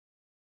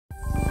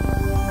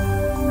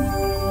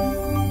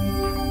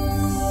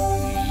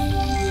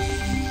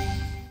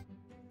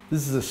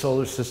This is a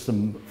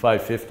SolarSystem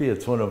 550.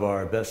 It's one of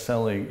our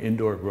best-selling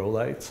indoor grow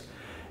lights.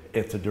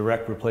 It's a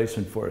direct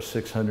replacement for a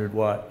 600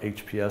 watt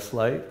HPS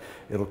light.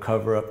 It'll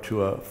cover up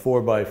to a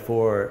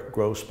 4x4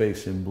 grow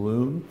space in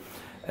bloom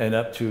and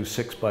up to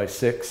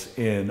 6x6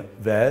 in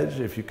veg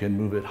if you can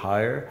move it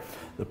higher.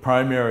 The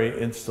primary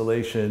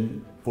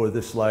installation for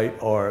this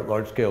light are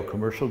large-scale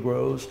commercial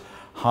grows,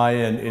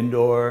 high-end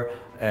indoor,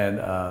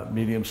 and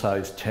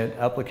medium-sized tent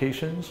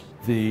applications.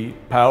 The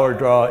power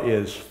draw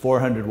is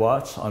 400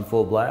 watts on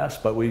full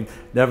blast, but we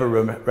never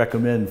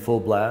recommend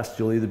full blast.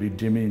 You'll either be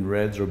dimming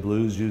reds or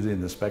blues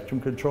using the spectrum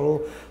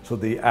control. So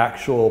the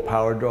actual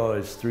power draw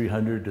is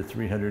 300 to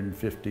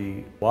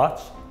 350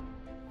 watts.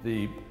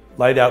 The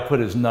light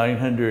output is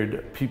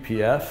 900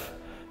 ppf.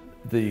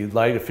 The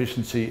light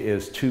efficiency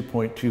is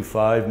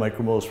 2.25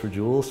 micromoles per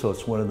joule, so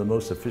it's one of the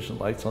most efficient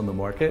lights on the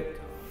market.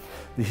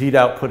 The heat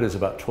output is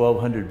about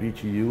 1200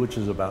 BTU, which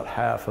is about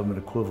half of an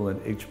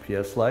equivalent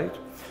HPS light.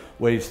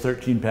 Weighs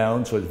 13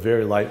 pounds, so it's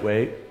very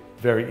lightweight,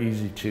 very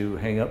easy to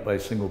hang up by a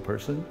single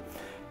person.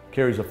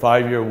 Carries a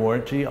 5-year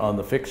warranty on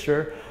the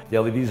fixture. The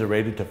LEDs are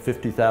rated to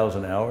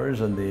 50,000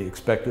 hours, and the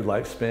expected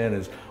lifespan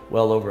is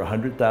well over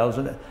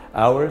 100,000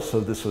 hours, so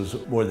this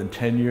was more than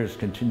 10 years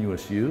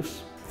continuous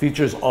use.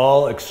 Features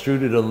all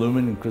extruded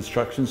aluminum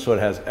construction, so it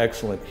has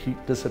excellent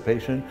heat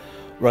dissipation.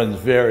 Runs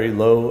very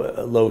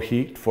low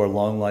heat for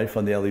long life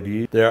on the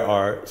LED. There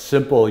are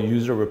simple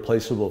user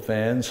replaceable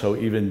fans, so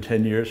even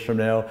 10 years from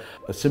now,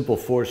 a simple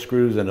 4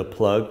 screws and a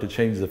plug to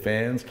change the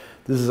fans.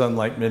 This is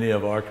unlike many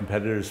of our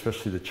competitors,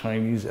 especially the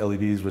Chinese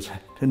LEDs, which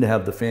tend to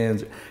have the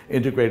fans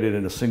integrated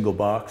in a single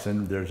box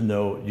and there's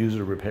no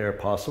user repair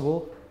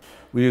possible.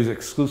 We use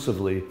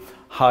exclusively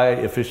high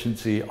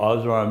efficiency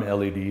Osram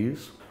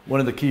LEDs.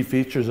 One of the key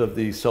features of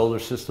the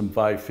SolarSystem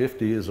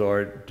 550 is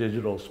our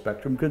digital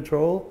spectrum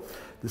control.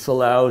 This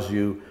allows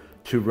you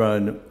to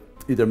run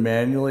either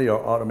manually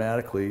or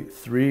automatically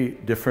 3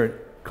 different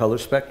color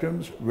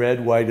spectrums,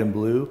 red, white, and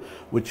blue,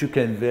 which you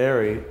can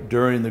vary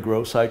during the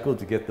grow cycle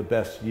to get the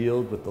best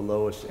yield with the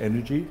lowest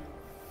energy.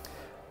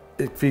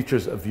 It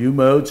features a view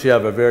mode, so you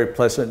have a very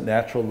pleasant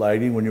natural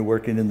lighting when you're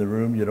working in the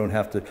room. You don't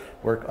have to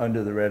work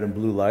under the red and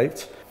blue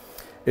lights.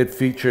 It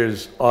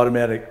features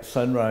automatic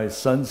sunrise,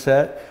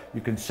 sunset.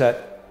 You can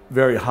set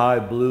very high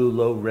blue,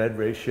 low red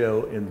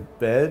ratio in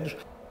veg.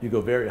 You go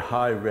very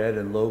high red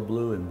and low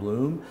blue in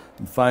bloom.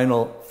 And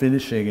final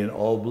finishing in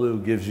all blue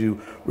gives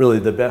you really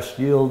the best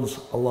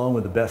yields along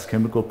with the best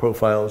chemical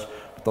profiles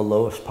with the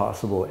lowest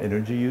possible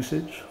energy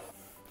usage.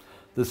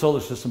 The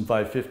SolarSystem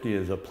 550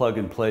 is a plug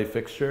and play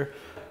fixture.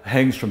 It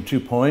hangs from 2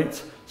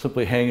 points.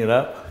 Simply hang it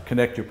up,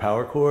 connect your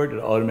power cord. It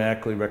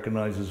automatically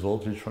recognizes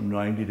voltage from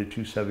 90 to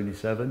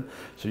 277,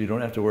 so you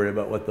don't have to worry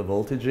about what the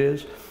voltage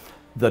is.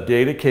 The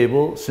data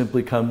cable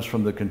simply comes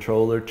from the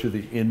controller to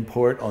the in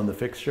port on the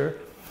fixture.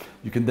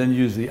 You can then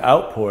use the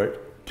out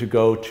port to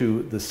go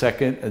to the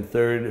second and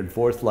third and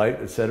fourth light,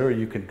 etc.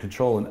 You can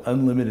control an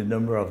unlimited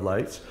number of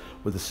lights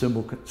with a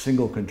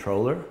single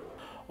controller.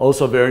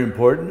 Also very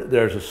important,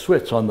 there's a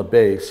switch on the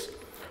base,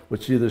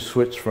 which either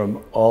switch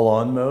from all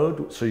on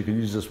mode, so you can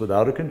use this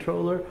without a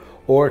controller,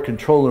 or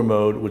controller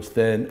mode, which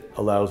then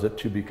allows it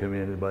to be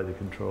commanded by the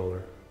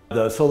controller.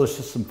 The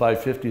SolarSystem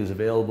 550 is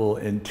available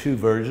in 2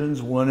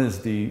 versions. One is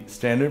the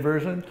standard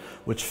version,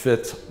 which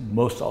fits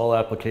most all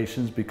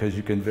applications because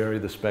you can vary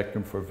the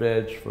spectrum for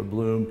veg, for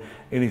bloom,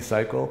 any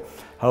cycle.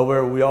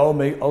 However, we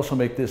also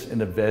make this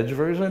in a veg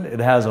version. It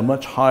has a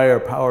much higher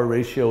power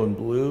ratio in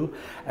blue,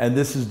 and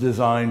this is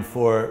designed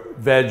for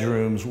veg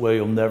rooms where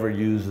you'll never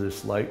use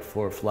this light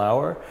for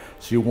flower.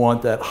 So you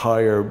want that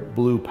higher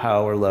blue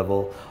power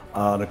level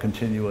on a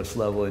continuous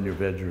level in your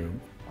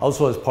bedroom.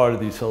 Also, as part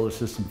of the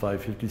SolarSystem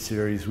 550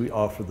 series, we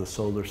offer the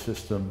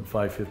SolarSystem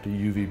 550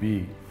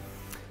 UVB.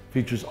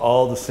 Features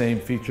all the same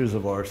features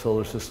of our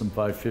SolarSystem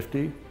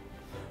 550,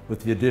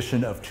 with the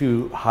addition of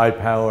 2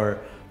 high-power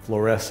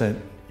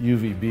fluorescent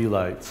UVB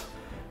lights.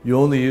 You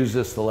only use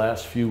this the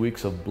last few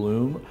weeks of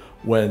bloom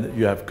when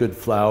you have good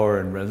flower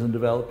and resin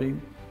developing.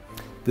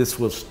 This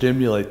will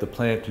stimulate the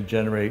plant to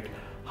generate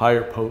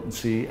higher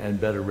potency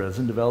and better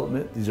resin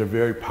development. These are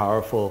very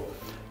powerful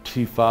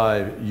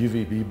T5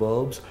 UVB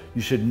bulbs.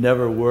 You should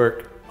never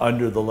work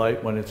under the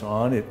light when it's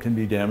on. It can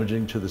be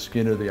damaging to the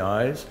skin or the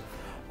eyes.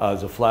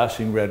 It's a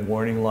flashing red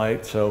warning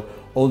light, so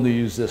only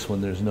use this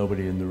when there's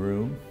nobody in the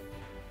room.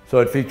 So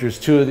it features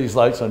 2 of these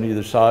lights on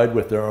either side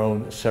with their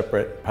own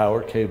separate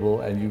power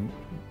cable, and you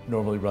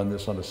normally run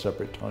this on a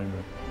separate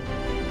timer.